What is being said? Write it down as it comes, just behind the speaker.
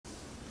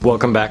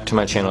Welcome back to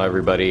my channel,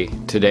 everybody.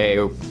 Today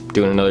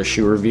doing another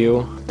shoe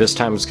review. This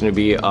time it's going to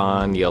be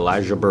on the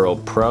Vans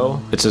Berle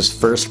Pro. It's his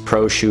first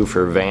pro shoe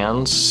for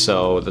Vans,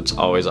 so that's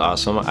always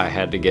awesome. I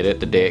had to get it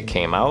the day it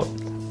came out.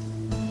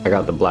 I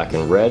got the black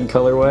and red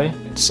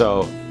colorway,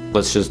 so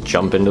let's just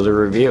jump into the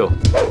review.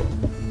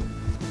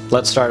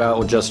 Let's start out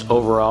with just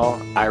overall.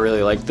 I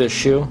really like this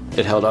shoe.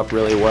 It held up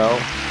really well.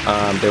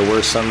 There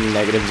were some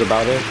negatives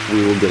about it.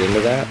 We will get into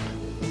that.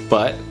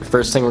 But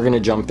first thing we're going to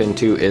jump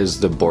into is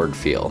the board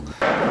feel.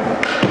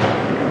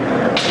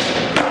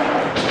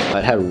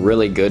 It had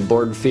really good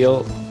board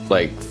feel,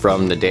 like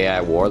from the day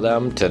I wore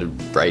them to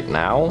right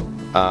now.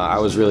 I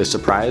was really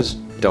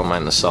surprised. Don't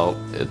mind the salt,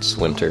 it's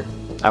winter.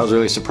 I was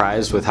really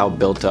surprised with how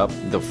built up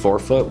the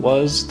forefoot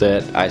was,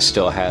 that I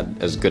still had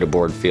as good a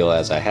board feel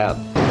as I had.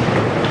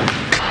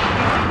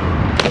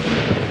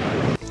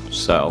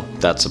 So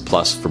that's a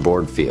plus for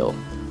board feel.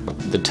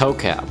 The toe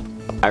cap.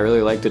 I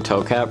really like the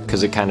toe cap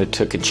because it kind of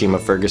took a Chima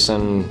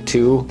Ferguson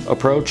 2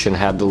 approach and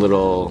had the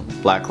little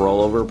black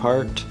rollover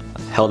part.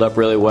 Held up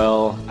really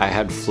well. I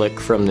had flick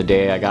from the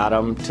day I got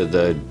them to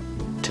the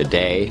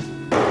today.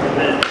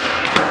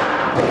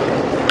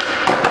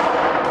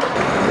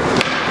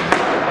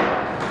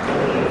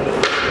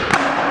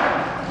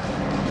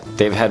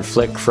 They've had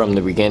flick from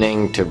the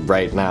beginning to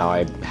right now.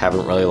 I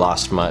haven't really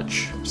lost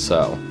much,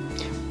 so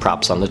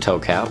props on the toe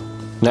cap.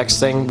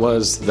 Next thing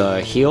was the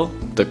heel,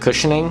 the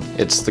cushioning.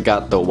 It's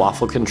got the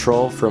waffle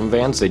control from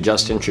Vans. They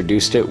just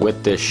introduced it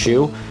with this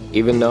shoe.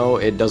 Even though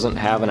it doesn't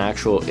have an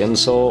actual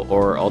insole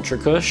or ultra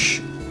cush,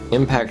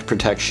 impact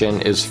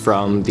protection is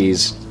from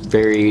these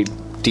very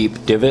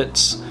deep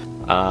divots.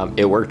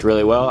 It worked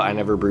really well. I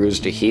never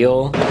bruised a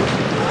heel.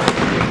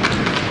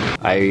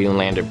 I even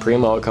landed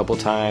primo a couple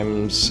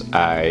times.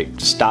 I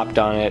stopped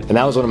on it, and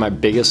that was one of my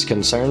biggest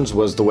concerns,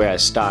 was the way I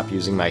stopped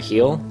using my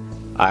heel.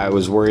 I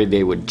was worried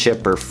they would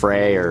chip or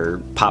fray or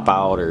pop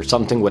out or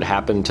something would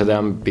happen to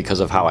them because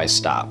of how I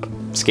stop.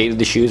 Skated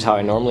the shoes how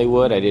I normally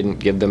would. I didn't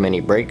give them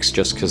any breaks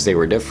just because they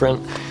were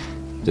different,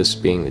 this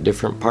being the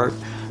different part.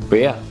 But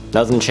yeah,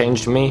 nothing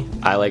changed to me.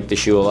 I liked the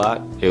shoe a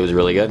lot. It was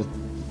really good.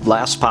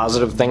 Last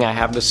positive thing I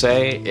have to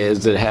say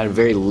is that it had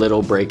very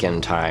little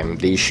break-in time.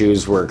 These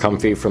shoes were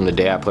comfy from the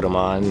day I put them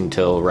on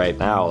until right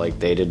now. Like,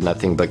 they did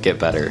nothing but get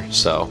better.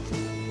 So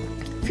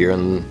if you're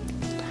in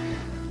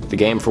the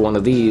game for one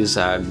of these,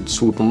 I'd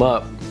swoop them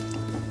up.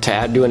 To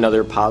add to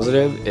another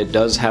positive, it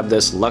does have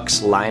this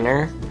luxe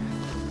liner.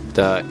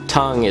 The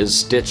tongue is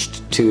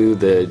stitched to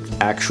the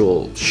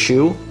actual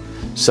shoe,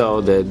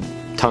 so the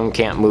tongue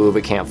can't move,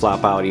 it can't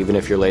flop out. Even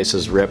if your lace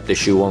is ripped, the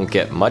shoe won't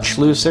get much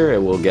looser.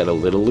 It will get a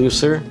little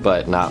looser,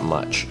 but not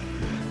much.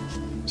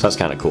 So that's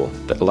kind of cool.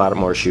 A lot of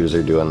more shoes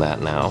are doing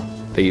that now.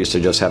 They used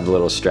to just have the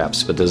little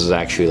straps, but this is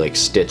actually like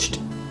stitched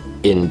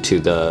into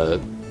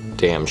the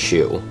damn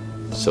shoe,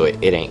 so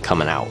it ain't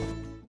coming out.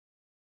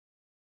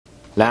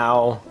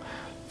 Now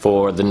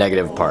for the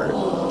negative part.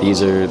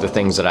 These are the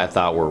things that I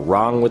thought were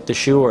wrong with the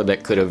shoe or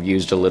that could have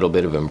used a little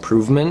bit of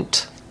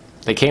improvement.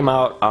 They came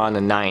out on the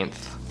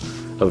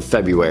 9th of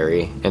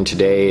February and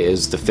today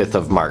is the 5th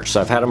of March, so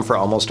I've had them for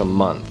almost a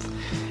month,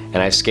 and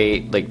I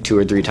skate like 2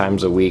 or 3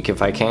 times a week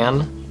if I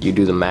can. You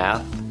do the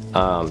math.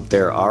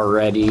 They're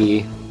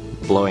already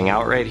blowing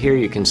out right here.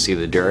 You can see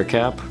the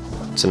Duracap.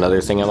 It's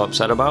another thing I'm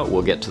upset about.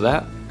 We'll get to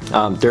that.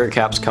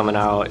 Duracap's coming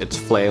out, it's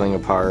flailing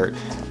apart,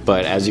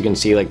 but as you can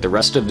see, like, the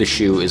rest of the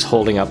shoe is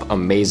holding up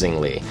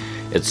amazingly.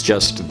 It's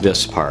just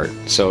this part.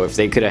 So if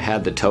they could have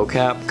had the toe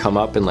cap come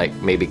up and like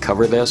maybe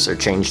cover this or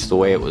change the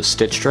way it was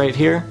stitched right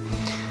here,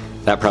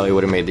 that probably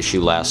would have made the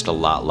shoe last a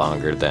lot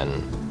longer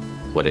than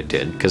what it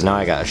did. Because now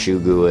I gotta shoe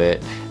glue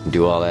it and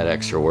do all that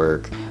extra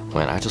work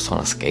when I just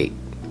want to skate.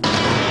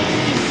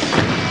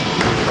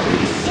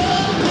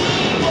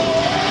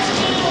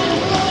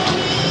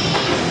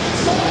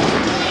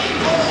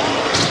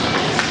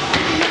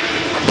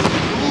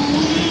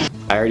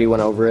 I already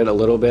went over it a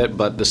little bit,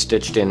 but the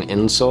stitched in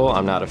insole,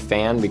 I'm not a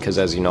fan because,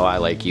 as you know, I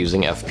like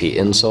using FP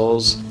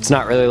insoles. It's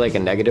not really like a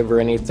negative or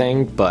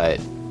anything,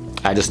 but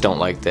I just don't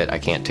like that I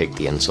can't take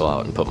the insole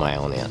out and put my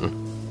own in.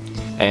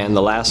 And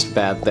the last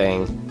bad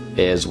thing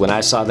is when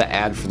I saw the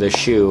ad for this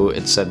shoe,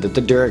 it said that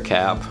the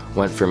Duracap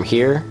went from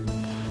here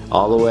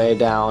all the way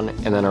down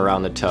and then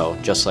around the toe,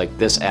 just like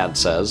this ad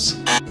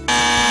says.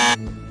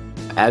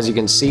 As you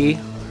can see,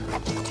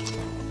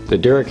 the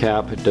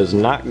Duracap does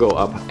not go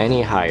up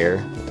any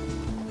higher.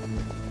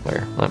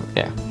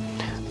 Yeah,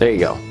 there you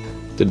go.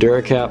 The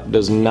Duracap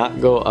does not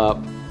go up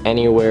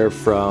anywhere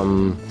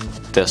from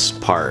this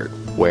part,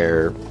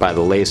 where by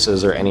the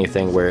laces or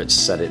anything where it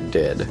said it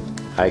did.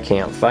 I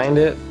can't find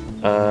it.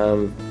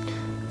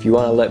 If you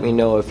want to let me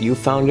know if you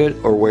found it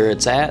or where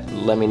it's at,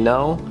 let me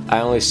know.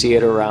 I only see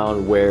it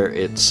around where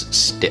it's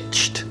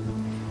stitched.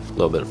 A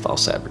little bit of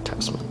false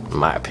advertisement, in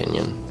my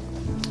opinion.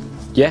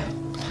 Yeah,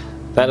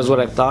 that is what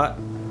I thought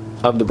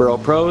of the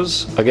Berle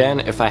Pros.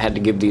 Again, if I had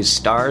to give these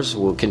stars,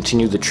 we'll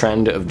continue the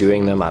trend of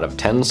doing them out of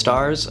 10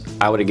 stars.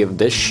 I would have given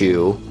this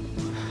shoe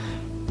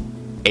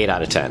 8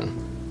 out of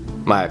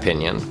 10, my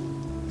opinion.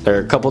 There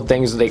are a couple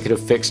things that they could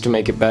have fixed to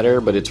make it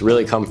better, but it's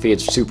really comfy,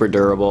 it's super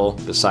durable.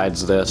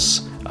 Besides this,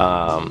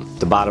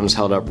 the bottoms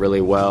held up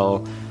really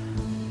well.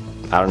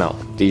 I don't know,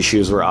 these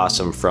shoes were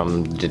awesome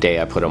from the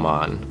day I put them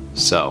on.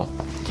 So,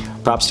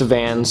 props to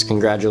Vans,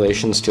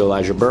 congratulations to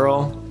Elijah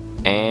Berle,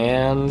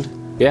 and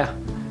yeah,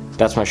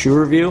 that's my shoe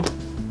review.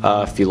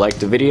 If you liked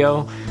the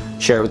video,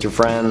 share it with your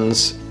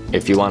friends.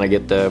 If you want to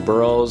get the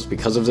Berles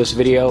because of this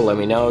video, let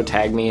me know,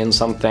 tag me in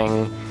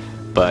something.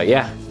 But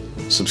yeah,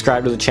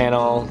 subscribe to the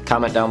channel,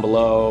 comment down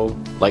below,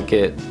 like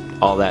it,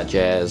 all that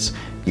jazz,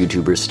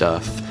 YouTuber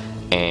stuff.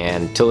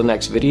 And till the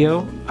next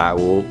video, I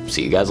will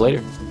see you guys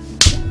later.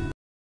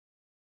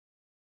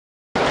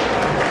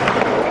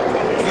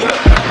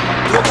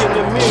 Look in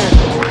the mirror,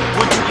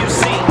 what do you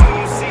see?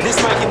 This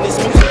mic and this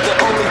music, the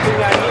only thing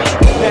I need.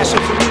 Passion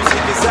for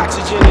music is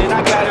oxygen and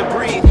I gotta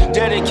breathe.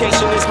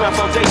 Dedication is my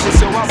foundation,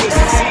 so I will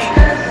succeed.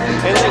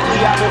 And lately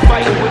I've been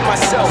fighting with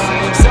myself.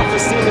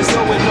 Self-esteem is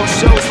low with no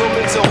shows, no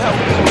mental health.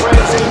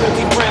 Friends ain't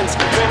really friends,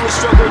 family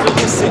struggle to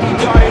listen.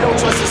 God, I don't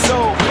trust a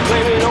soul,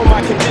 blaming on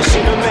my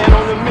condition. A man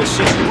on a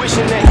mission,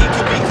 wishing that he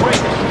could be great.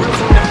 Real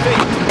from the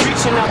faith,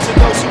 reaching out to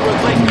those who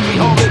relate.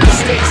 We all make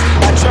mistakes,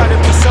 I try to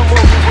be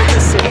someone who will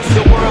listen.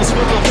 The world's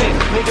full of hate,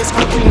 niggas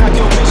quickly knock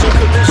your vision.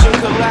 Collision,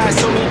 collide,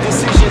 so many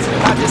decisions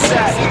I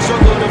decide,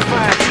 struggle to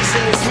find peace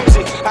in this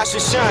music. I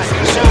should shine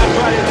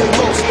brighter than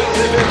most.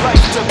 Living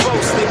life to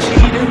boast, the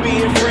key to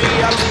being free.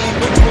 I leave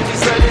between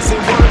these letters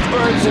and words,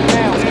 verbs and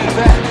nouns,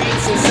 fat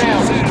beats and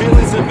sounds.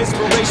 Feelings of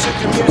inspiration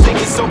through music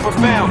is so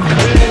profound.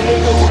 Any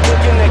nigga who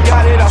thinking they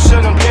got it, I'll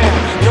shut them down.